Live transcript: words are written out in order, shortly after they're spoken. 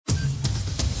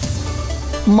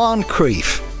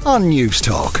Moncrief on News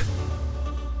Talk.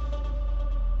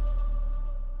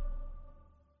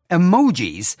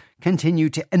 Emojis continue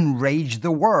to enrage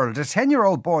the world. A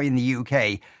 10-year-old boy in the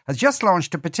UK has just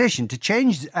launched a petition to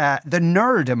change the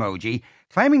nerd emoji,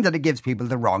 claiming that it gives people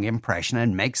the wrong impression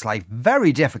and makes life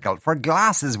very difficult for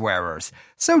glasses wearers.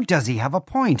 So does he have a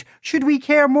point? Should we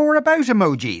care more about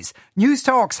emojis? News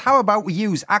Talk's How About We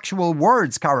Use Actual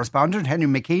Words correspondent Henry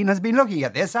McKean has been looking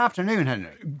at this afternoon,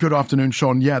 Henry. Good afternoon,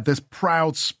 Sean. Yeah, this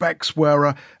proud specs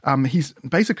wearer, he's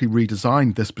basically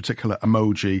redesigned this particular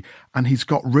emoji and he's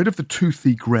got rid of the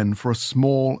toothy grin for a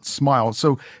small smile.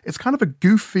 So it's kind of a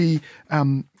goofy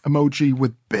emoji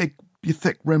with big,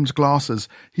 thick-rimmed glasses.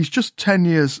 He's just 10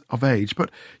 years of age, but,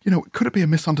 could it be a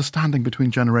misunderstanding between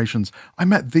generations? I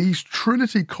met these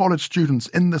Trinity College students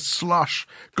in the slush,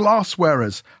 glass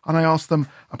wearers, and I asked them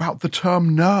about the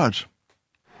term nerd.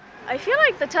 I feel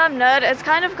like the term nerd has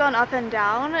kind of gone up and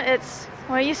down. It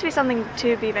used to be something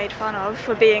to be made fun of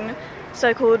for being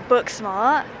so-called book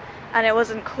smart, and it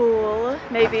wasn't cool,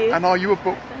 maybe. And are you a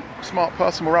book smart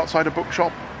person? We're outside a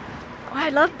bookshop. Oh, I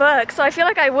love books, so I feel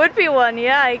like I would be one,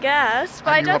 yeah, I guess.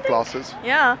 But and you have glasses.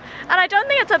 Yeah, and I don't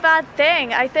think it's a bad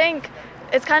thing. I think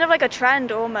it's kind of like a trend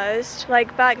almost.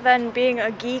 Like back then, being a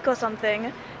geek or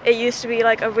something, it used to be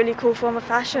like a really cool form of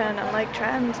fashion and like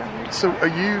trends. So are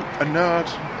you a nerd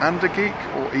and a geek,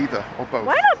 or either, or both?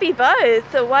 Why not be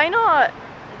both? Why not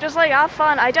just like have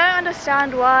fun? I don't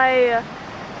understand why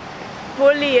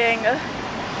bullying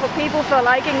for people for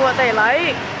liking what they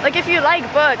like. Like if you like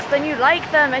books, then you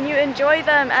like them and you enjoy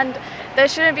them, and there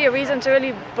shouldn't be a reason to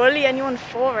really bully anyone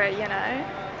for it,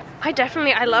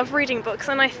 I love reading books,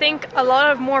 and I think a lot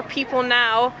of more people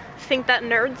now think that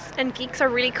nerds and geeks are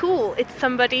really cool. It's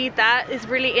somebody that is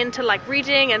really into like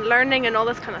reading and learning and all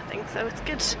this kind of thing, so it's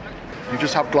good. You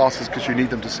just have glasses because you need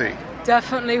them to see.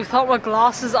 Definitely, without my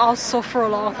glasses, I'll suffer a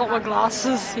lot without my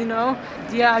glasses,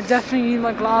 Yeah, I definitely need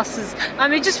my glasses. I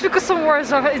mean, just because someone wears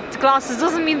glasses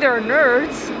doesn't mean they're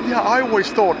nerds. Yeah, I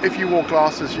always thought if you wore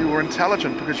glasses, you were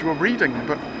intelligent because you were reading,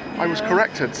 but I was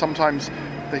corrected. Sometimes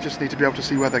they just need to be able to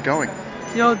see where they're going.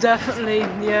 Definitely.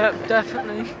 Yeah,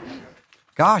 definitely.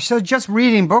 Gosh, so just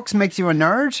reading books makes you a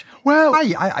nerd? Well,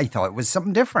 I thought it was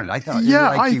something different. I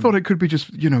thought it could be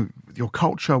just, your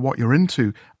culture, what you're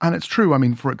into. And it's true. I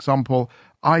mean, for example,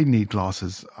 I need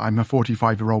glasses. I'm a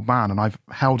 45-year-old man and I've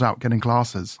held out getting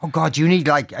glasses. Oh God, you need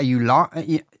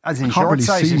as in I can't short really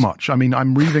sizes? see much. I mean,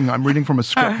 I'm reading from a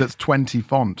script that's 20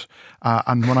 font.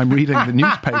 And when I'm reading the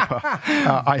newspaper,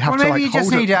 I have to hold it. Maybe you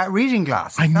just need reading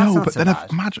glasses. I know, but then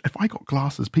imagine if I got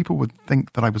glasses, people would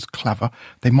think that I was clever.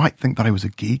 They might think that I was a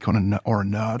geek or a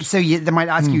nerd. So they might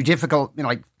ask you difficult,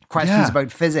 questions about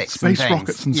physics, space and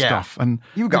rockets and stuff. And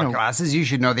you've got glasses, you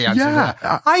should know the answer to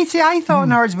that. I thought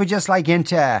nerds were just like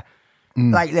into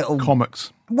like little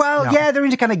comics. Well, they're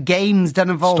into kind of games that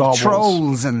involve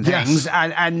trolls and things,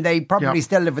 and they probably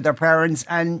still live with their parents,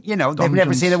 and they've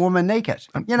never seen a woman naked.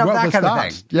 That kind of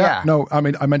thing. Yeah. No, I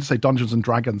mean, I meant to say Dungeons and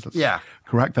Dragons. That's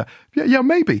correct there. Yeah,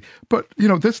 maybe. But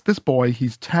this boy,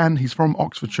 he's 10. He's from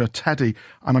Oxfordshire, Teddy,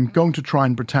 and I'm going to try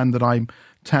and pretend that I'm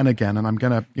 10 again, and I'm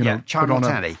going to, put on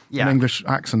an English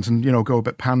accent and, go a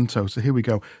bit panto. So here we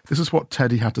go. This is what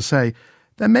Teddy had to say.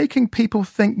 They're making people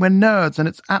think we're nerds, and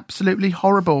it's absolutely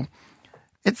horrible.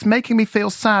 It's making me feel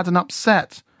sad and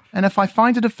upset. And if I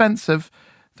find it offensive,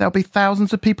 there'll be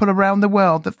thousands of people around the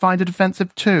world that find it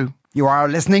offensive too. You are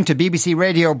listening to BBC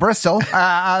Radio Bristol.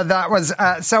 That was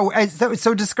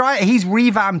so. Describe. He's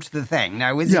revamped the thing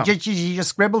now. Is it just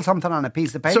scribbled something on a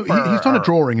piece of paper? So he's done a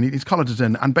drawing and he's coloured it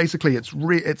in, and basically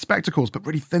it's spectacles, but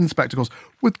really thin spectacles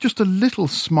with just a little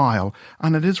smile,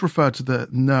 and it is referred to the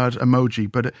nerd emoji,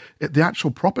 but the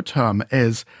actual proper term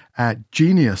is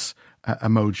genius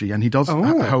emoji, and he does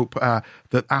hope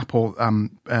that Apple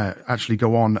actually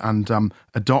go on and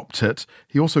adopt it.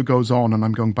 He also goes on, and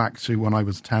I'm going back to when I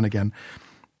was 10 again.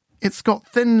 It's got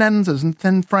thin lenses and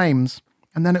thin frames,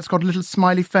 and then it's got a little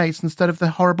smiley face instead of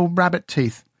the horrible rabbit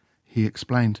teeth, he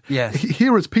explained. Yes.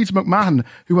 Here is Peter McMahon,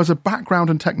 who has a background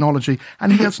in technology,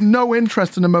 and he has no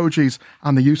interest in emojis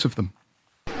and the use of them.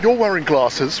 You're wearing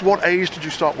glasses. What age did you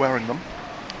start wearing them?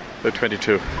 About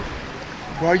 22.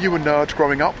 Were you a nerd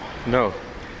growing up? No.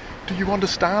 Do you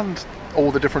understand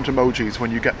all the different emojis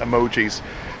when you get emojis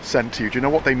sent to you? Do you know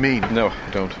what they mean? No, I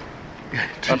don't.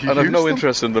 And I've no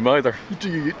interest in them either. Do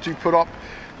you put up,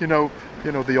 the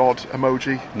odd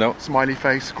emoji? No. Smiley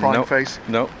face, crying face?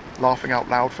 No. Laughing out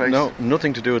loud face? No,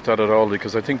 nothing to do with that at all,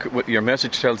 because I think your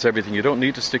message tells everything. You don't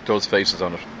need to stick those faces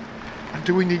on it. And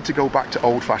do we need to go back to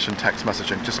old-fashioned text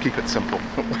messaging? Just keep it simple.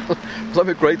 Well, I'm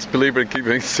a great believer in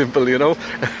keeping it simple,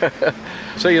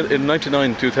 Say in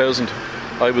 99, 2000,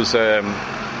 I was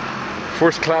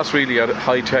first class really at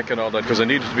high tech and all that because I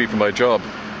needed to be for my job.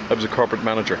 I was a corporate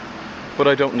manager. But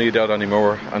I don't need that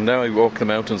anymore. And now I walk the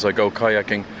mountains, I go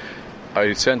kayaking,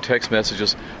 I send text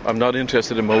messages. I'm not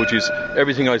interested in emojis.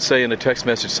 Everything I say in a text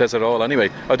message says it all anyway.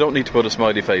 I don't need to put a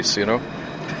smiley face, you know.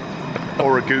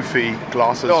 Or a goofy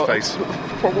glasses face.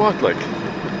 For what, like?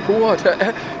 For what?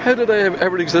 How did I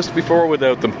ever exist before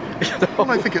without them? You know?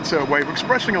 Well, I think it's a way of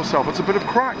expressing yourself. It's a bit of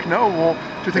crack, no? Or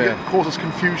do you think it causes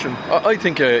confusion? I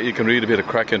think you can read a bit of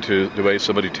crack into the way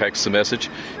somebody texts a message.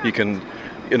 You can,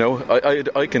 you know,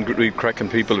 I can read crack in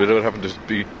people without having to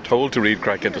be told to read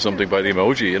crack into something by the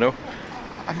emoji, you know.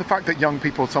 And the fact that young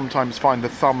people sometimes find the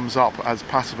thumbs up as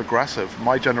passive-aggressive.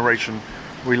 My generation,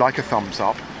 we like a thumbs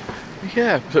up.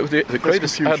 Yeah, the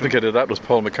greatest advocate of that was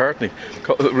Paul McCartney,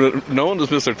 known as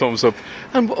Mr. Thumbs Up.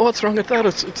 And what's wrong with that?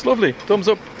 It's lovely, thumbs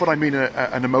up. But I mean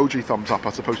an emoji thumbs up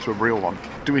as opposed to a real one.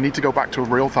 Do we need to go back to a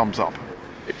real thumbs up?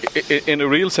 In a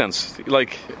real sense,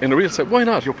 why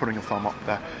not? You're putting a thumb up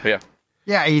there. Yeah.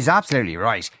 Yeah, he's absolutely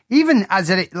right. Even as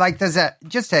it, like,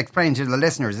 just to explain to the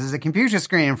listeners, there's a computer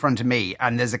screen in front of me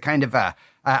and there's a kind of a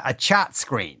chat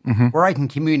screen where I can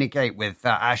communicate with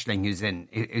Aisling,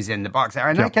 who's in the box there,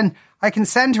 and I can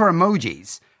send her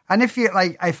emojis. And if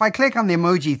I click on the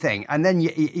emoji thing and then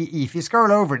if you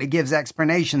scroll over it gives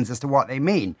explanations as to what they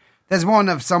mean. There's one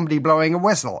of somebody blowing a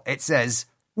whistle. It says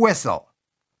whistle.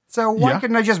 So why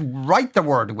couldn't I just write the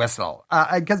word whistle?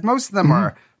 Because most of them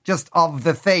are just of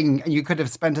the thing, and you could have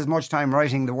spent as much time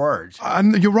writing the word.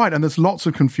 And you're right, and there's lots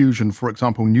of confusion. For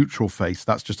example, neutral face,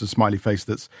 that's just a smiley face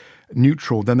that's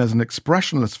neutral. Then there's an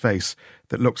expressionless face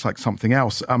that looks like something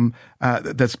else.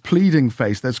 There's pleading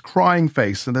face, there's crying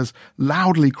face, and there's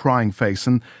loudly crying face.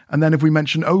 And then if we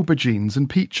mention aubergines and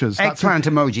peaches... Eggplant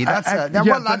emoji,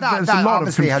 there's a lot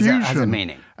of confusion. Has a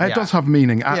meaning. It does have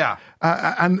meaning.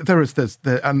 And there's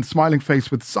and smiling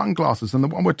face with sunglasses. And the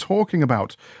one we're talking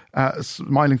about,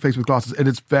 smiling face with glasses, it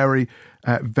is very,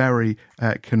 very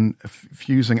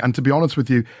confusing. And to be honest with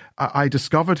you, I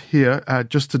discovered here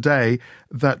just today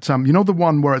that, you know the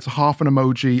one where it's half an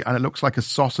emoji and it looks like a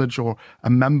sausage or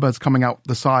a member's coming out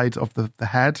the side of the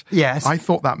head? Yes. I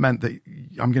thought that meant that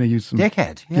I'm going to use some...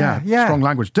 Dickhead. Yeah. Strong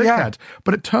language. Dickhead. Yeah.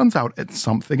 But it turns out it's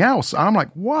something else. And I'm like,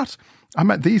 what? I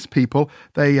met these people.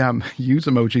 They use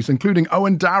emojis, including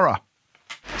Owen Dara.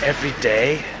 Every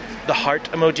day. The heart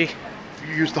emoji.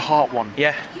 You use the heart one?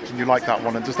 Yeah. And you like that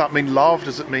one. And does that mean love?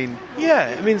 Does it mean... Yeah,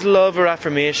 it means love or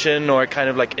affirmation or kind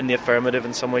of like in the affirmative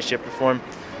in some way, shape or form.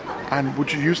 And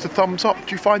would you use the thumbs up?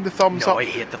 Do you find the thumbs up? No, I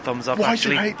hate the thumbs up, Why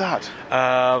actually. do you hate that?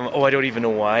 I don't even know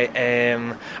why.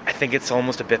 I think it's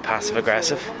almost a bit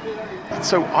passive-aggressive.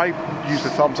 So I use the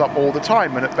thumbs up all the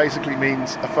time, and it basically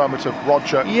means affirmative,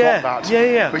 Roger, got that.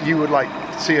 Yeah. But you would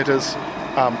see it as,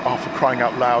 for crying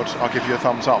out loud, I'll give you a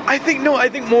thumbs up. I think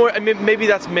more, I mean, maybe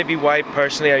that's why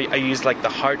personally I use like the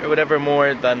heart or whatever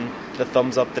more than the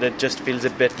thumbs up, that it just feels a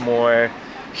bit more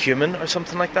human or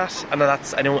something like that. And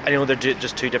that's I know they're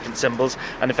just two different symbols,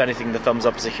 and if anything the thumbs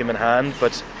up is a human hand,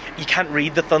 but you can't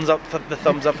read the thumbs up You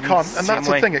can't, and that's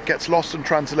the thing, it gets lost in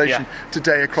translation.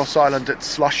 Today across Ireland it's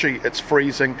slushy, it's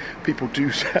freezing. People do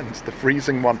send the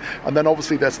freezing one, and then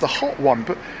obviously there's the hot one,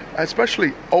 but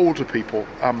especially older people,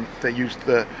 they use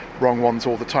the wrong ones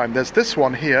all the time. There's this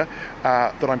one here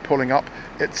that I'm pulling up.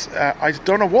 It's I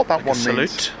don't know what that like one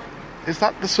means. Salute? Is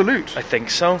that the salute? I think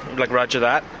so, like Roger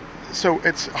that. So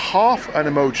it's half an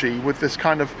emoji with this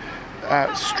kind of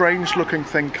strange looking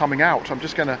thing coming out. I'm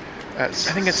just going to... I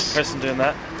think it's the person doing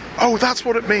that. Oh, that's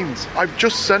what it means. I've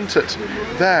just sent it.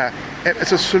 There.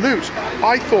 It's a salute.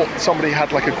 I thought somebody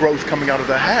had like a growth coming out of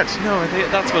their head. No, I think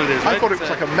that's what it is. I thought it was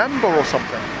like a member or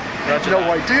something.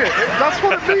 No idea. That's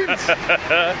what it means.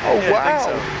 Oh,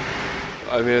 wow.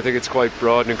 I think it's quite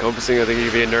broad and encompassing. I think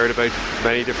you can be a nerd about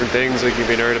many different things. Like you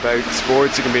can be a nerd about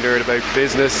sports, you can be a nerd about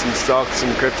business and stocks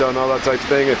and crypto and all that type of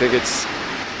thing. I think it's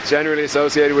generally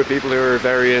associated with people who are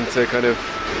very into kind of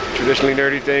traditionally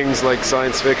nerdy things like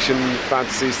science fiction,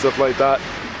 fantasy, stuff like that.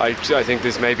 I think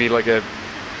there's maybe like a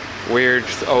weird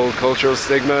old cultural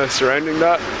stigma surrounding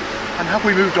that. And have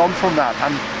we moved on from that?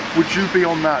 And would you be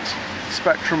on that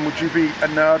spectrum? Would you be a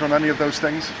nerd on any of those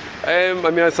things?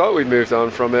 I thought we'd moved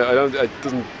on from it. It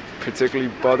doesn't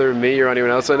particularly bother me or anyone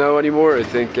else I know anymore. I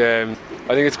think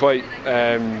it's quite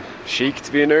chic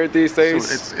to be a nerd these days.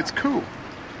 So it's cool.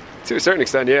 To a certain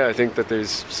extent, yeah. I think that there's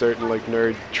certain like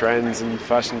nerd trends and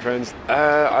fashion trends.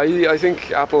 I think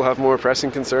Apple have more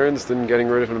pressing concerns than getting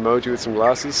rid of an emoji with some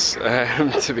glasses.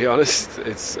 To be honest,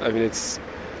 it's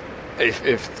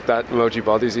if that emoji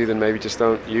bothers you, then maybe just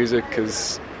don't use it,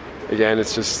 because again,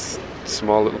 it's just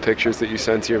small little pictures that you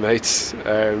send to your mates.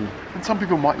 And some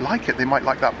people might like it. They might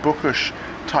like that bookish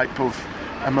type of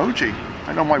emoji.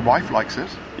 I know my wife likes it.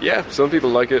 Yeah, some people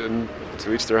like it, and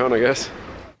to each their own, I guess.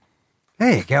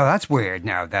 There you go. That's weird.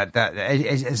 Now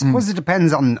I suppose it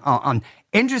depends on.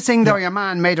 Interesting though. Your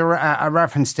man made a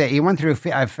reference to. He went through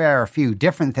a fair few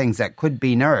different things that could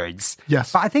be nerds.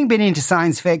 Yes, but I think being into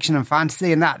science fiction and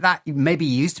fantasy and that maybe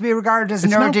used to be regarded as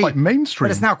nerdy. It's now quite mainstream,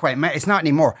 but it's not quite. It's not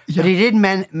anymore. Yeah. But he did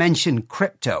mention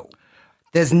crypto.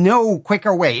 There's no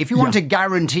quicker way. If you want to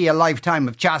guarantee a lifetime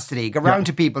of chastity, go around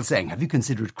to people saying, "Have you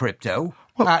considered crypto?"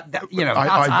 Well, that's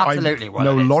absolutely what it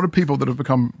is. I know a lot of people that have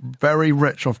become very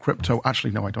rich off crypto.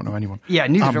 Actually, no, I don't know anyone. Yeah,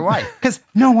 neither do I. Because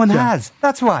no one has.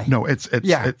 That's why. No, it's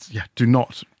do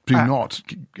not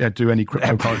do any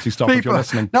cryptocurrency stuff if you're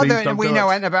listening. Please don't we know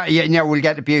anything about it. Yeah, we'll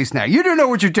get abuse now. You don't know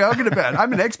what you're talking about.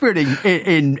 I'm an expert in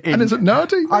And is it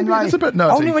nerdy? Maybe it's a bit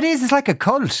nerdy. Oh, no, it is. It's like a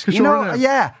cult. You know,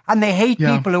 yeah. And they hate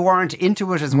people who aren't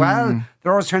into it as well.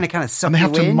 They're always trying to kind of suck you in.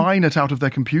 And they have to mine it out of their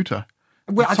computer.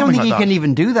 Well, I don't think you can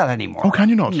even do that anymore. Oh, can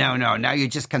you not? No. Now you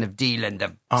just kind of deal in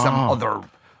some other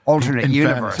alternate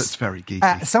universe. Fairness, it's very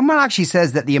geeky. Someone actually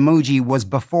says that the emoji was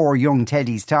before young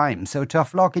Teddy's time. So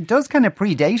tough luck. It does kind of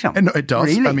predate him. No, it does.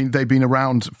 Really? I mean, they've been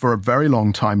around for a very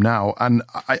long time now. And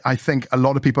I think a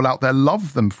lot of people out there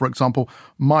love them. For example,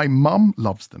 my mum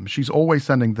loves them. She's always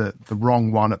sending the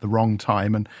wrong one at the wrong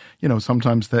time. And,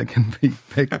 sometimes there can be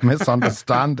big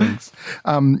misunderstandings.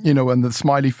 And the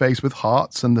smiley face with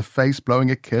hearts and the face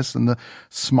blowing a kiss and the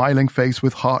smiling face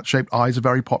with heart-shaped eyes are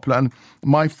very popular. And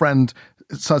my friend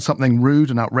says something rude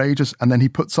and outrageous, and then he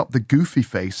puts up the goofy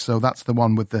face. So that's the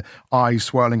one with the eyes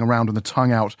swirling around and the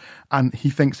tongue out, and he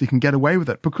thinks he can get away with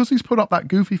it because he's put up that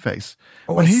goofy face.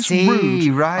 When he's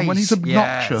rude and when he's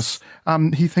obnoxious,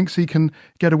 he thinks he can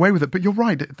get away with it. But you're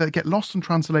right, they get lost in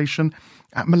translation.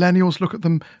 Millennials look at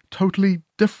them totally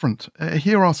different.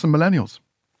 Here are some millennials.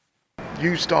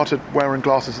 You started wearing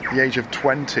glasses at the age of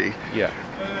 20. Yeah.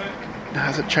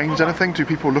 Has it changed anything? Do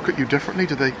people look at you differently?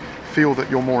 Do they feel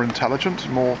that you're more intelligent,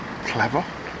 more clever?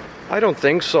 I don't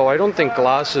think so. I don't think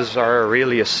glasses are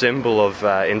really a symbol of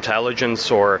intelligence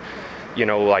or,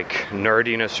 like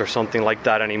nerdiness or something like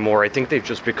that anymore. I think they've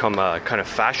just become a kind of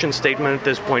fashion statement at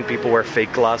this point. People wear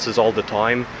fake glasses all the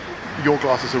time. Your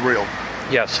glasses are real?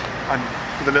 Yes. And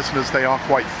for the listeners, they are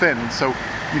quite thin, so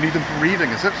you need them for reading,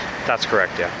 is it? That's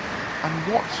correct, yeah.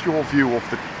 And what's your view of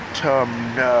the term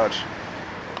nerd?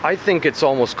 I think it's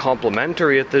almost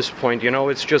complimentary at this point.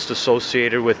 It's just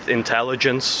associated with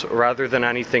intelligence rather than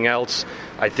anything else.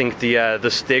 I think the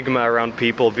stigma around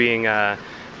people being,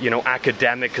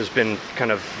 academic has been kind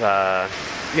of,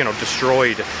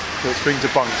 destroyed. So it's being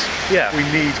debunked. Yeah. We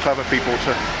need clever people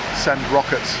to send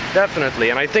rockets.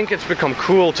 Definitely, and I think it's become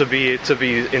cool to be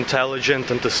intelligent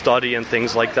and to study and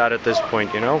things like that at this point.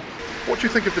 What do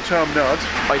you think of the term nerd?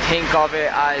 I think of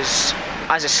it as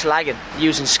a slagging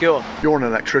used in school. You're an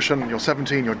electrician, you're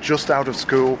 17, you're just out of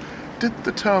school. Did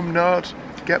the term nerd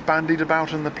get bandied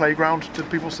about in the playground? Did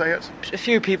people say it? A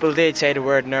few people did say the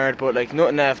word nerd, but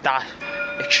nothing of that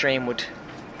extreme would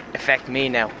affect me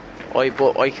now.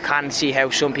 But I can see how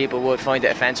some people would find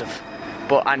it offensive.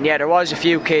 And there was a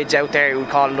few kids out there who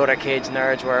called other kids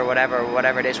nerds or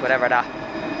whatever this, whatever that.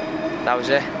 That was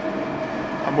it.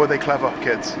 And were they clever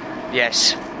kids?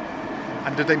 Yes.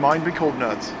 And did they mind being called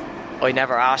nerds? I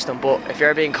never asked them, but if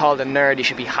you're being called a nerd, you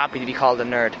should be happy to be called a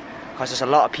nerd, because there's a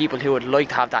lot of people who would like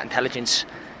to have that intelligence.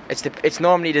 It's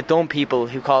normally the dumb people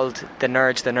who called the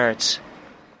nerds.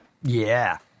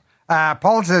 Yeah.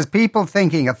 Paul says, people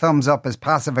thinking a thumbs up is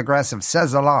passive-aggressive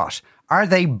says a lot. Are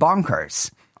they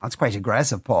bonkers? That's quite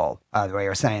aggressive, Paul, the way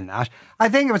you're saying that. I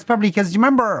think it was probably because, do you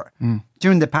remember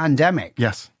during the pandemic?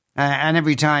 Yes. And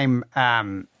every time...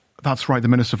 That's right, the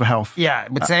Minister for Health. Yeah,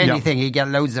 would say anything, he'd get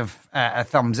loads of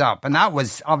thumbs up. And that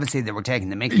was, obviously, they were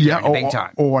taking the mickey big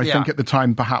time. Or I think at the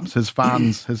time, perhaps his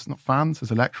fans, his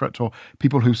electorate, or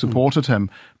people who supported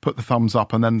him put the thumbs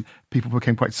up, and then people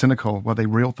became quite cynical. Were they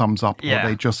real thumbs up? Or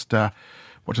they just...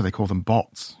 what do they call them?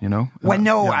 Bots, Well,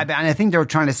 no, and I think they were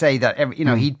trying to say that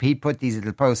he'd put these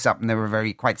little posts up and they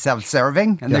were quite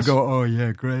self-serving, and they go, "Oh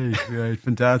yeah, great,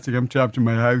 fantastic! I'm trapped in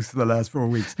my house for the last 4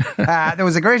 weeks." There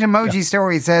was a great emoji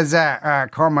story, says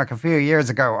Cormac, a few years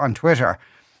ago on Twitter.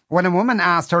 When a woman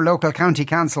asked her local county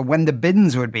council when the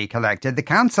bins would be collected, the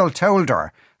council told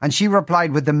her, and she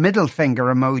replied with the middle finger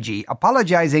emoji,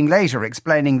 apologising later,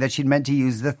 explaining that she'd meant to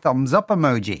use the thumbs up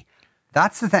emoji.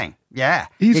 That's the thing. Yeah.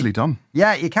 Easily done.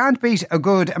 Yeah, you can't beat a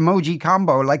good emoji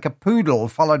combo like a poodle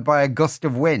followed by a gust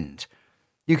of wind.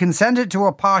 You can send it to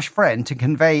a posh friend to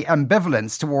convey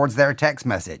ambivalence towards their text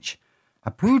message.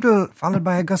 A poodle followed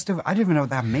by a gust of... I don't even know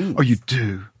what that means. Oh, you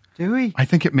do? Do we? I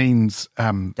think it means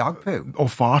dog poo or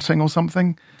farting or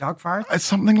something. Dog farts? It's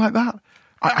something like that.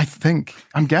 I think.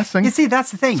 I'm guessing. You see,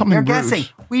 that's the thing. Something You're rude. guessing.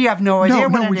 We have no idea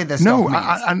what any of this stuff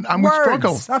means. And we Words,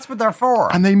 struggle. That's what they're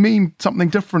for. And they mean something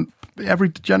different. Every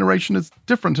generation is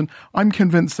different. And I'm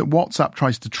convinced that WhatsApp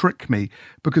tries to trick me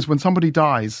because when somebody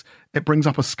dies, it brings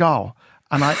up a skull.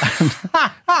 And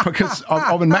because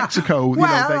of in Mexico,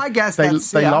 I guess they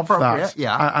love appropriate. that.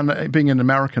 Yeah. And being an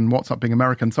American, WhatsApp being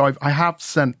American. So I have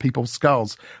sent people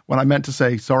skulls when I meant to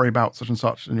say sorry about such and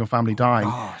such and your family dying.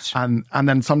 Gosh. And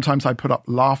then sometimes I put up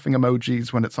laughing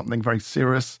emojis when it's something very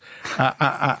serious,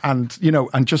 and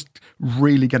just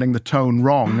really getting the tone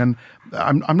wrong. And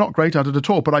I'm not great at it at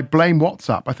all. But I blame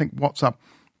WhatsApp. I think WhatsApp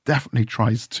definitely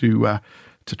tries to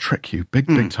trick you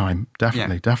big time.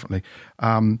 Definitely.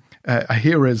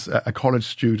 Here is a college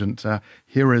student.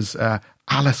 Here is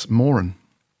Alice Moran.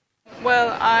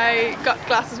 Well, I got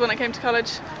glasses when I came to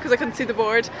college because I couldn't see the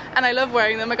board, and I love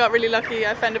wearing them. I got really lucky.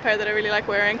 I found a pair that I really like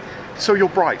wearing. So you're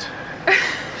bright.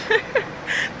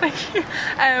 Thank you.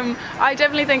 I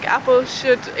definitely think Apple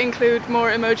should include more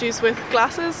emojis with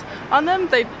glasses on them.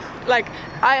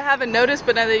 I haven't noticed,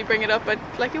 but now that you bring it up, it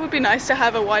would be nice to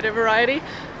have a wider variety.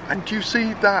 And do you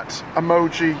see that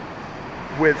emoji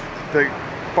with the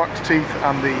bucked teeth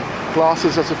and the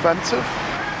glasses as offensive?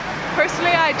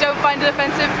 Personally, I don't find it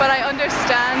offensive, but I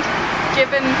understand,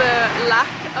 given the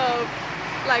lack of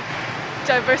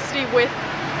diversity with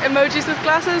emojis with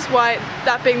glasses, why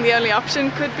that being the only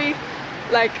option could be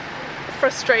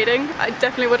frustrating. I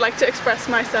definitely would like to express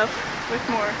myself with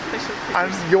more facial features.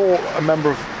 And you're a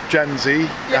member of Gen Z.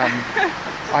 Yeah.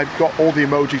 I've got all the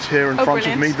emojis here in front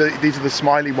of me. These are the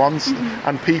smiley ones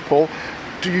and people.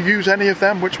 Do you use any of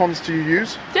them? Which ones do you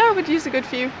use? Yeah, I would use a good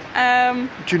few. Do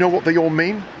you know what they all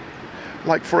mean?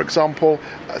 Like, for example,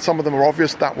 some of them are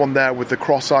obvious. That one there with the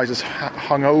cross eyes is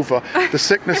hung over. The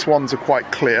sickness ones are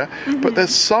quite clear. But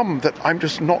there's some that I'm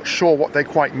just not sure what they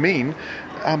quite mean.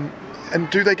 And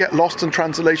do they get lost in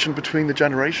translation between the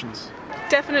generations?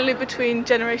 Definitely between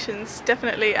generations,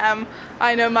 definitely.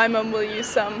 I know my mum will use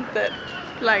some that,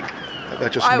 they're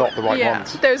just not the right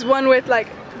ones. There's one with,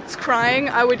 it's crying.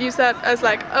 I would use that as,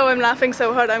 oh, I'm laughing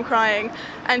so hard I'm crying.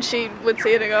 And she would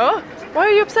see it and go, oh, why are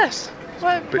you upset?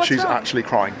 But she's actually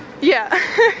crying. Yeah.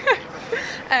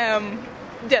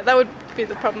 That would be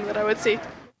the problem that I would see.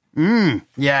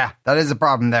 Yeah, that is a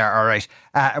problem there. All right.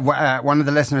 One of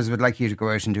the listeners would like you to go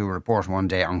out and do a report one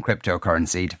day on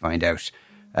cryptocurrency to find out,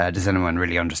 does anyone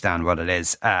really understand what it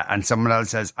is? And someone else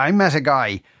says, I met a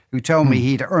guy who told me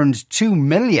he'd earned 2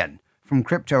 million from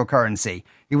cryptocurrency.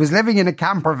 He was living in a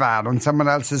camper van on someone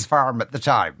else's farm at the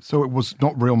time. So it was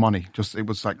not real money, it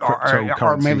was like cryptocurrency.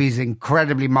 Or maybe he's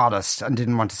incredibly modest and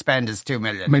didn't want to spend his 2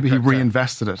 million. Maybe he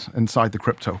reinvested it inside the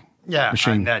crypto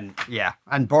machine.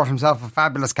 And bought himself a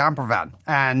fabulous camper van.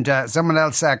 And someone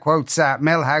else quotes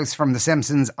Milhouse from The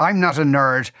Simpsons, I'm not a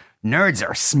nerd, nerds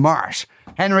are smart.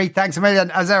 Henry, thanks a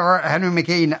million. As ever, Henry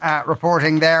McKean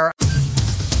reporting there.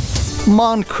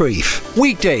 Moncrief,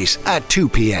 weekdays at 2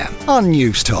 p.m. on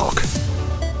News Talk.